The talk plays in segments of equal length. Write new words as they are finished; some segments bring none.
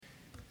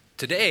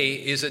Today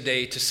is a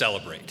day to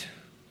celebrate.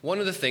 One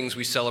of the things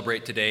we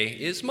celebrate today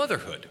is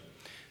motherhood.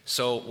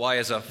 So why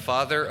is a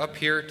father up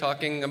here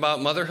talking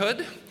about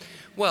motherhood?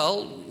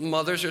 Well,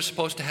 mothers are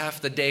supposed to have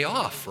the day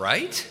off,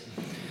 right?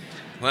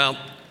 Well,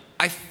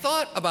 I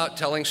thought about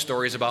telling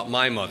stories about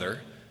my mother,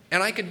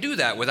 and I could do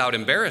that without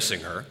embarrassing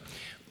her,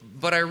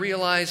 but I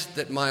realized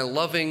that my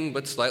loving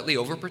but slightly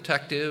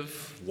overprotective,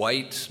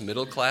 white,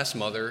 middle-class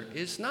mother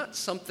is not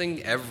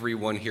something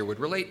everyone here would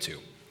relate to.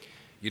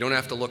 You don't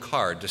have to look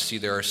hard to see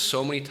there are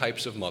so many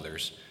types of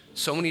mothers,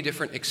 so many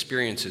different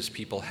experiences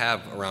people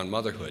have around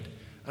motherhood,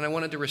 and I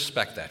wanted to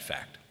respect that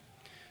fact.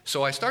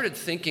 So I started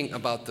thinking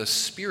about the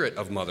spirit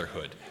of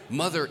motherhood,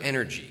 mother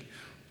energy.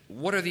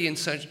 What are the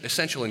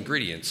essential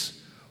ingredients?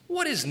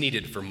 What is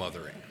needed for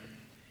mothering?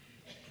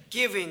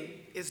 Giving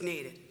is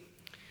needed.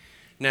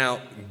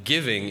 Now,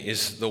 giving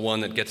is the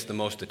one that gets the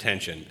most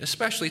attention,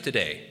 especially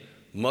today.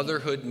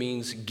 Motherhood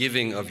means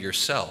giving of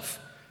yourself,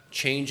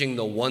 changing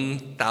the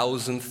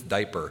 1,000th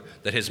diaper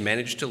that has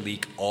managed to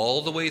leak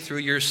all the way through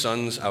your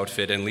son's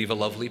outfit and leave a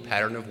lovely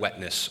pattern of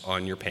wetness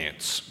on your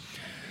pants.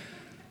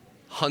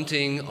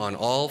 Hunting on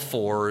all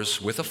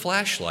fours with a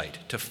flashlight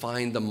to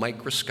find the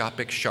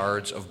microscopic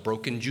shards of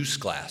broken juice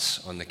glass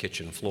on the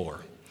kitchen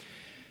floor.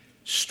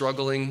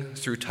 Struggling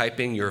through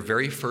typing your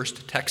very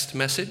first text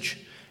message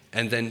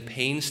and then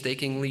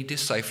painstakingly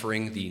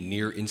deciphering the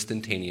near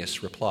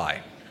instantaneous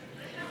reply.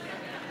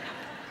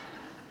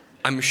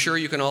 I'm sure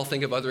you can all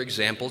think of other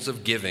examples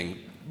of giving,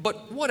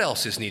 but what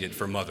else is needed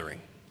for mothering?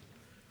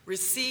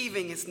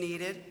 Receiving is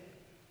needed.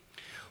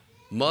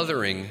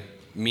 Mothering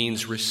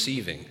means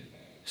receiving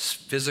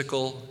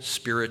physical,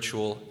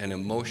 spiritual, and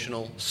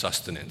emotional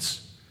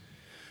sustenance.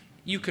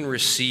 You can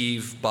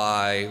receive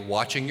by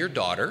watching your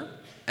daughter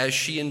as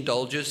she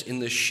indulges in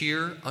the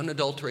sheer,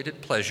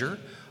 unadulterated pleasure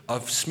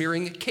of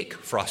smearing cake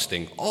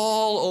frosting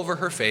all over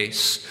her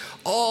face,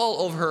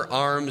 all over her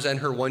arms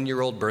and her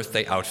 1-year-old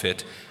birthday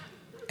outfit,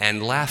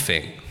 and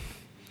laughing.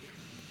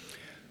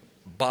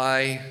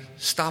 By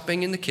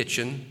stopping in the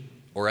kitchen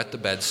or at the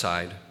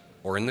bedside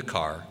or in the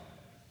car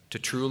to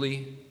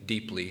truly,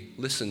 deeply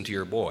listen to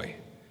your boy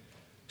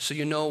so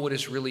you know what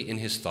is really in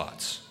his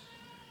thoughts,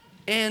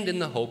 and in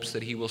the hopes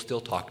that he will still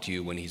talk to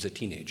you when he's a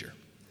teenager.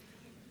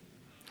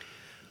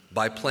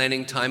 By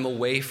planning time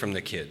away from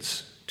the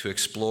kids to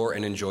explore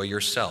and enjoy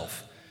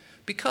yourself,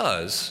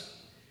 because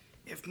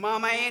if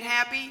mama ain't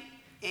happy,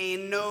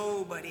 ain't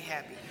nobody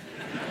happy.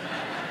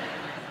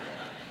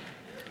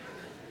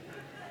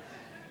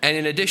 And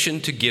in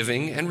addition to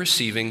giving and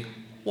receiving,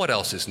 what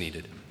else is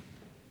needed?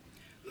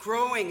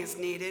 Growing is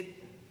needed.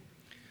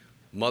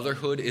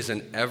 Motherhood is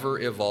an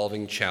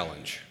ever-evolving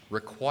challenge,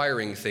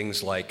 requiring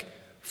things like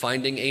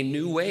finding a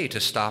new way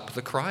to stop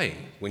the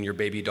crying when your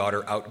baby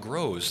daughter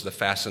outgrows the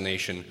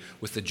fascination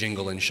with the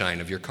jingle and shine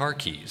of your car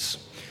keys.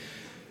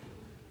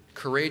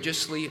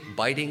 Courageously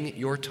biting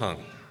your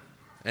tongue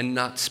and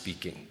not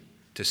speaking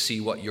to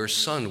see what your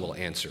son will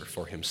answer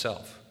for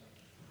himself.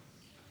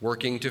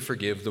 Working to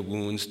forgive the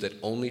wounds that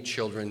only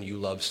children you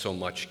love so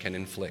much can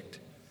inflict,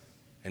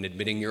 and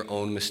admitting your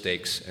own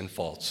mistakes and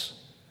faults,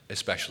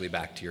 especially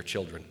back to your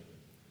children.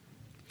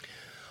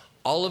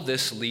 All of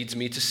this leads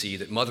me to see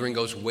that mothering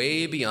goes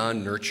way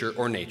beyond nurture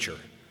or nature.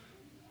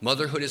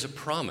 Motherhood is a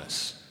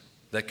promise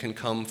that can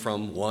come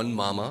from one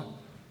mama,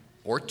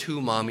 or two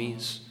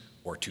mommies,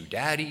 or two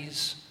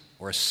daddies,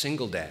 or a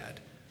single dad,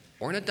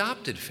 or an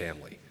adopted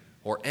family,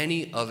 or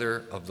any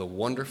other of the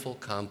wonderful,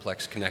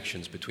 complex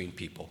connections between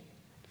people.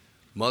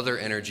 Mother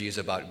energy is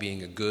about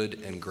being a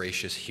good and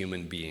gracious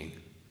human being.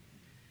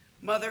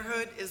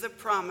 Motherhood is a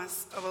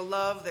promise of a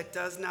love that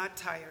does not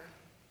tire.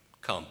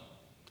 Come,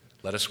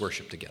 let us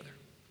worship together.